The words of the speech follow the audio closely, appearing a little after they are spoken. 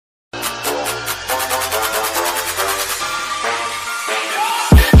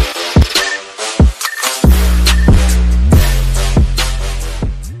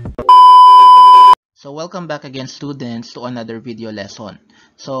Welcome back again, students, to another video lesson.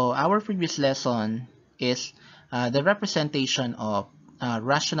 So our previous lesson is the representation of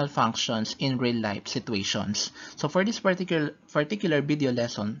rational functions in real-life situations. So for this particular video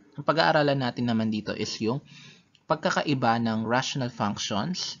lesson, ang pag-aaralan natin naman dito is yung pagkakaiba ng rational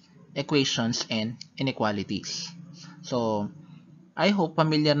functions, equations, and inequalities. So I hope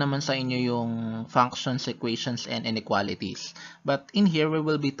familiar naman sa inyo yung functions, equations, and inequalities. But in here, we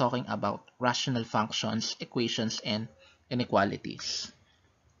will be talking about rational functions, equations, and inequalities.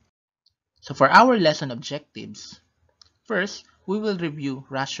 So for our lesson objectives, first, we will review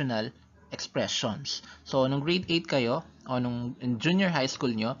rational expressions. So nung grade 8 kayo, o nung junior high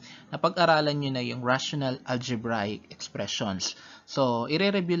school nyo, napag-aralan nyo na yung rational algebraic expressions. So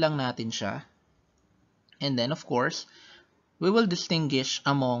i-review lang natin siya. And then, of course, we will distinguish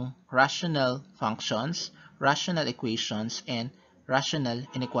among rational functions, rational equations, and rational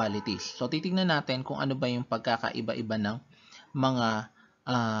inequalities. So, titignan natin kung ano ba yung pagkakaiba-iba ng mga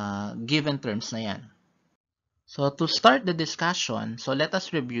given terms na yan. So, to start the discussion, so let us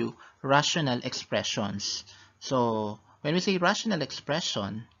review rational expressions. So, when we say rational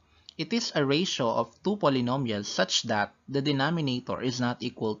expression, it is a ratio of two polynomials such that the denominator is not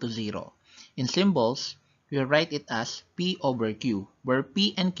equal to 0. In symbols, we write it as P over Q, where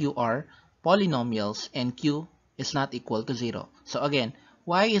P and Q are polynomials and Q is not equal to 0. So again,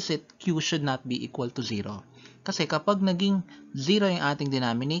 why is it Q should not be equal to 0? Kasi kapag naging 0 yung ating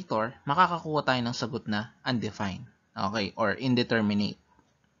denominator, makakakuha tayo ng sagot na undefined, okay, or indeterminate.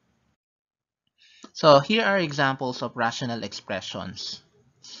 So here are examples of rational expressions.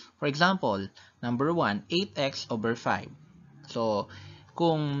 For example, number 1, 8x over 5. So,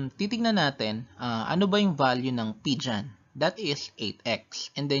 kung titignan natin, ano ba yung value ng P dyan? That is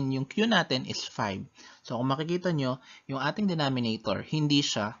 8x. And then, yung Q natin is 5. So, kung makikita nyo, yung ating denominator, hindi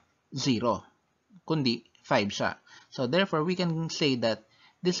siya 0, kundi 5 siya. So, therefore, we can say that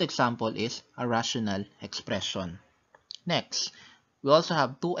this example is a rational expression. Next, we also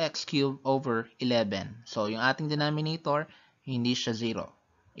have 2x cubed over 11. So, yung ating denominator, hindi siya 0.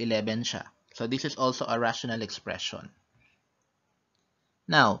 11 siya. So, this is also a rational expression.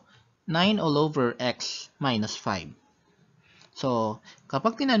 Now, 9 all over x minus 5. So,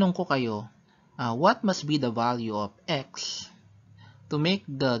 kapag tinanong ko kayo, what must be the value of x to make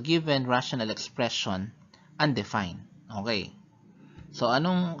the given rational expression undefined? Okay. So,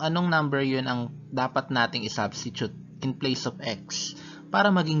 anong number yun ang dapat nating isubstitute in place of x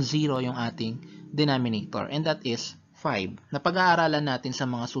para maging 0 yung ating denominator? And that is 5 na pag-aaralan natin sa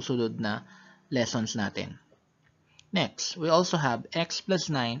mga susunod na lessons natin. Next, we also have x plus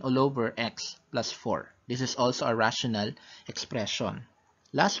 9 all over x plus 4. This is also a rational expression.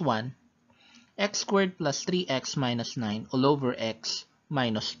 Last one, x squared plus 3x minus 9 all over x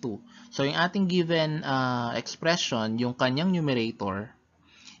minus 2. So, yung ating given expression, yung kanyang numerator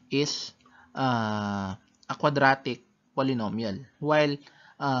is a quadratic polynomial. While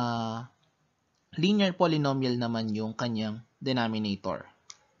linear polynomial naman yung kanyang denominator.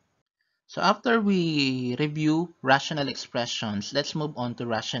 So after we review rational expressions, let's move on to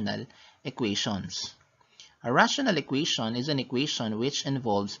rational equations. A rational equation is an equation which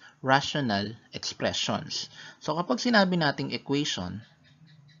involves rational expressions. So kapag sinabi nating equation,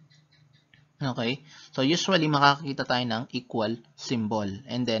 okay, so usually makakakita tayo ng equal symbol.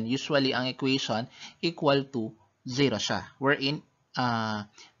 And then usually ang equation equal to 0 siya. Wherein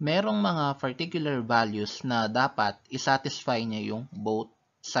merong mga particular values na dapat isatisfy niya yung both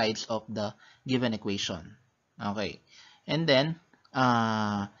sides of the given equation. Okay. And then,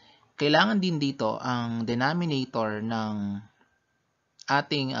 kailangan din dito ang denominator ng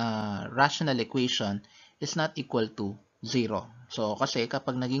ating rational equation is not equal to 0. So, kasi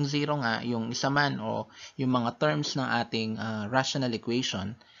kapag naging 0 nga, yung isa man o yung mga terms ng ating rational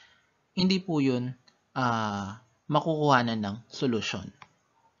equation, hindi po yun makukuhanan ng solution.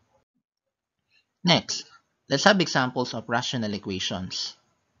 Next, let's have examples of rational equations.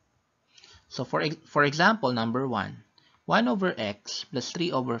 So for example, number 1, 1 over x plus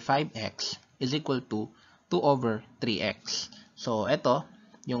 3 over 5x is equal to 2 over 3x. So ito,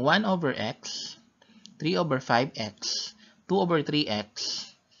 yung 1 over x, 3 over 5x, 2 over 3x,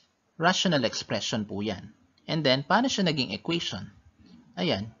 rational expression po yan. And then, paano siya naging equation?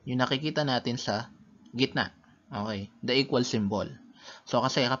 Ayan, yung nakikita natin sa gitna. Okay, the equal symbol. So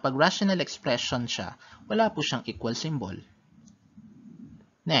kasi kapag rational expression siya, wala po siyang equal symbol.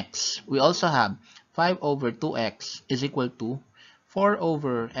 Next, we also have 5 over 2x is equal to 4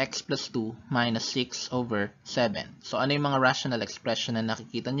 over x plus 2 minus 6 over 7. So, ano yung mga rational expression na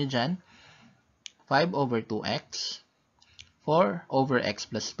nakikita nyo dyan? 5 over 2x, 4 over x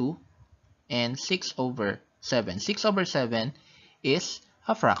plus 2, and 6 over 7. 6 over 7 is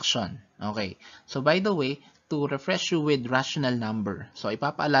a fraction. Okay. So, by the way, to refresh you with rational number. So,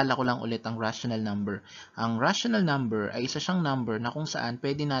 ipapaalala ko lang ulit ang rational number. Ang rational number ay isa siyang number na kung saan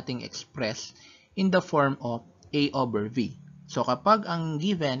pwede nating express in the form of A over V. So, kapag ang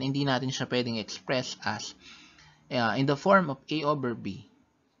given, hindi natin siya pwedeng express as in the form of A over B.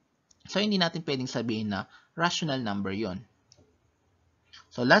 So, hindi natin pwedeng sabihin na rational number yon.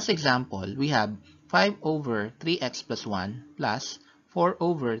 So, last example, we have 5 over 3x plus 1 plus 4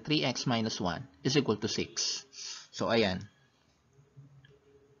 over 3x minus 1 is equal to 6. So, ayan.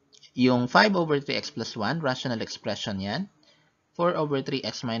 Yung 5 over 3x plus 1, rational expression yan. 4 over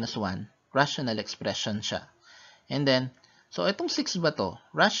 3x minus 1, rational expression siya. And then, so itong 6 ba to?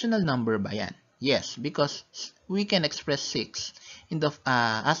 Rational number ba yan? Yes, because we can express 6 in the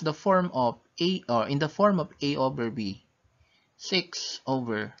as the form of A or in the form of A over B. 6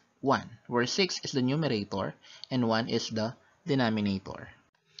 over 1, where 6 is the numerator and 1 is the denominator.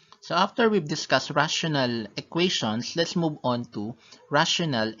 So after we've discussed rational equations, let's move on to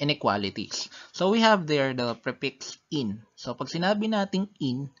rational inequalities. So we have there the prefix in. So pag sinabi nating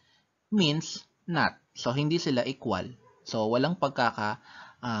in, means not. So hindi sila equal. So walang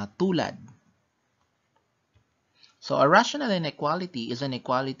pagkakatulad. So a rational inequality is an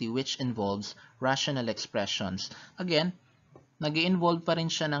equality which involves rational expressions. Again, nag-involve pa rin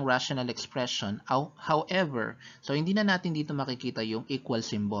siya ng rational expression. However, so hindi na natin dito makikita yung equal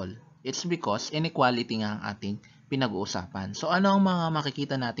symbol. It's because inequality nga ang ating pinag-uusapan. So ano ang mga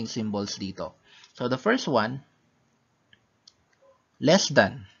makikita nating symbols dito? So the first one, less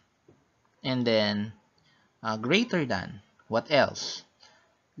than. And then, greater than. What else?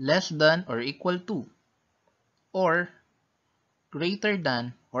 Less than or equal to. Or greater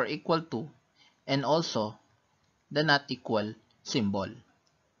than or equal to. And also, the not equal symbol.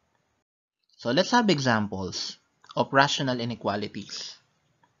 So let's have examples of rational inequalities.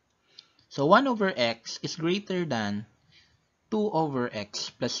 So 1 over x is greater than 2 over x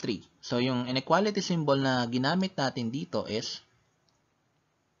plus 3. So yung inequality symbol na ginamit natin dito is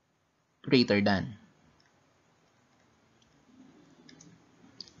greater than.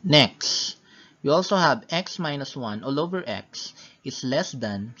 Next, we also have x minus 1 all over x is less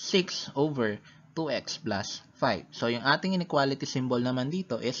than 6 over 2x plus 5. So, yung ating inequality symbol naman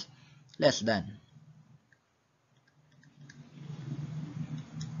dito is less than.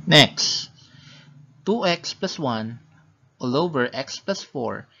 Next, 2x plus 1 all over x plus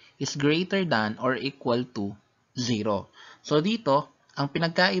 4 is greater than or equal to 0. So, dito, ang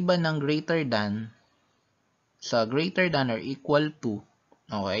pinagkaiba ng greater than sa greater than or equal to,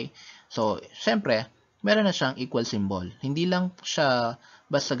 okay? So, syempre, meron na siyang equal symbol. Hindi lang siya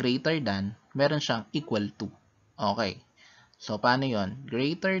basta greater than, meron siyang equal to. Okay. So, paano yon?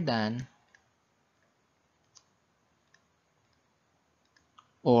 Greater than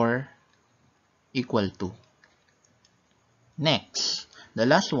or equal to. Next, the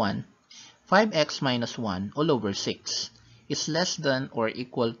last one, 5x minus 1 all over 6 is less than or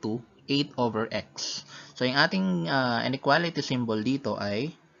equal to 8 over x. So, yung ating inequality symbol dito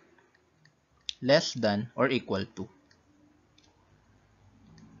ay less than or equal to.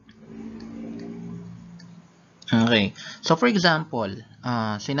 Okay. So, for example,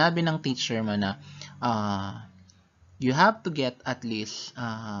 sinabi ng teacher mo na you have to get at least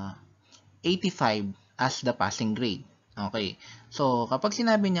 85 as the passing grade. Okay. So, kapag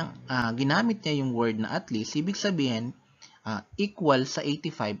sinabi niya, ginamit niya yung word na at least, ibig sabihin, equal sa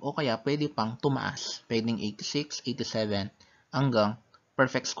 85 o kaya pwede pang tumaas. Pwedeng 86, 87, hanggang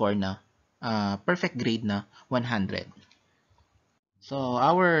perfect score na, perfect grade na 100. So,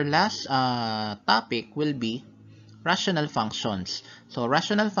 our last topic will be rational functions. So,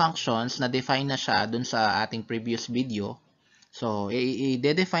 rational functions, na-define na siya dun sa ating previous video. So,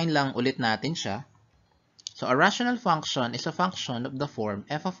 i-define lang ulit natin siya. So, a rational function is a function of the form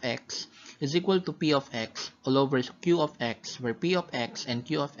f of x is equal to p of x all over q of x, where p of x and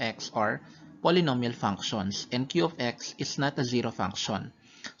q of x are polynomial functions, and q of x is not a zero function.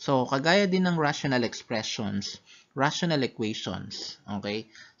 So, kagaya din ng rational expressions, rational equations. Okay?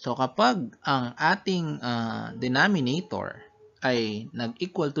 So, kapag ang ating denominator ay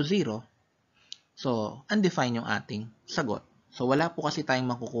nag-equal to 0, so, undefined yung ating sagot. So, wala po kasi tayong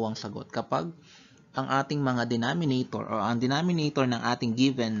makukuhang sagot kapag ang ating mga denominator o ang denominator ng ating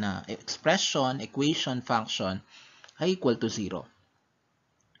given na expression, equation, function ay equal to 0.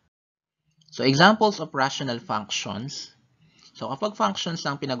 So, examples of rational functions. So, kapag functions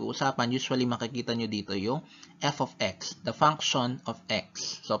lang pinag-uusapan, usually makikita nyo dito yung f of x, the function of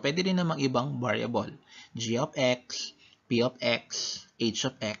x. So, pwede rin namang ibang variable, g of x, p of x, h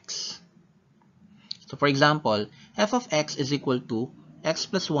of x. So for example, f of x is equal to x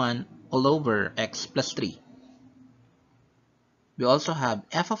plus 1 all over x plus 3. We also have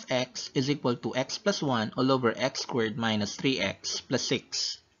f of x is equal to x plus 1 all over x squared minus 3x plus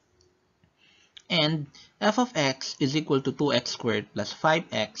 6. And f of x is equal to 2x squared plus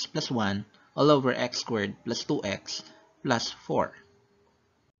 5x plus 1 all over x squared plus 2x plus 4.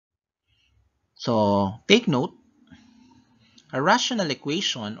 So take note, a rational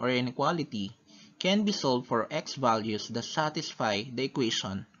equation or inequality can be solved for x values that satisfy the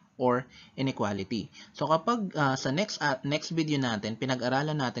equation or inequality. So kapag sa next video natin,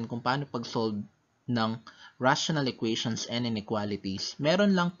 pinag-aralan natin kung paano pag-solve ng rational equations and inequalities,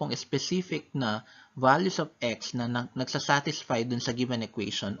 meron lang pong specific na values of x na nagsasatisfy dun sa given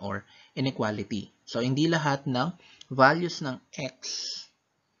equation or inequality. So hindi lahat ng values ng x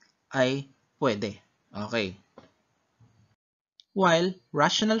ay pwede. Okay. While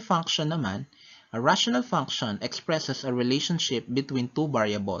rational function naman, a rational function expresses a relationship between two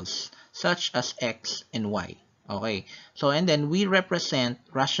variables, such as x and y. Okay, so and then we represent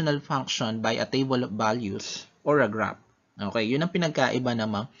rational function by a table of values or a graph. Okay, yun ang pinagkaiba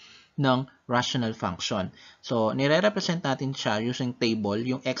naman ng rational function. So, nire-represent natin siya using table,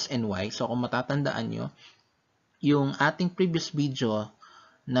 yung x and y. So, kung matatandaan nyo, yung ating previous video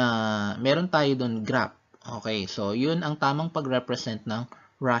na meron tayo doon graph. Okay, so yun ang tamang pag-represent ng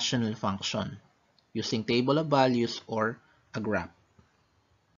rational function using table of values or a graph.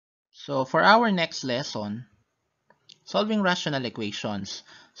 So for our next lesson, solving rational equations.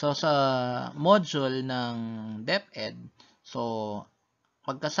 So sa module ng DepEd, so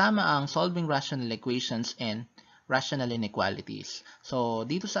pagkasama ang solving rational equations and rational inequalities. So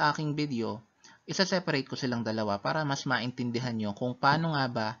dito sa aking video, isa-separate ko silang dalawa para mas maintindihan nyo kung paano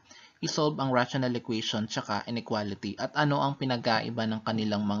nga ba i-solve ang rational equation tsaka inequality at ano ang pinagkaiba ng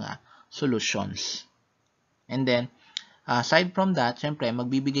kanilang mga solutions. And then, aside from that, syempre,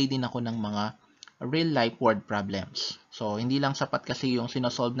 magbibigay din ako ng mga real-life word problems. So, hindi lang sapat kasi yung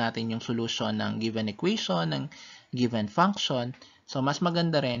sinosolve natin yung solution ng given equation, ng given function. So, mas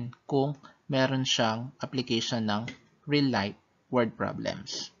maganda rin kung meron siyang application ng real-life word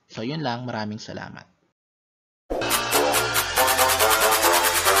problems. So, yun lang. Maraming salamat.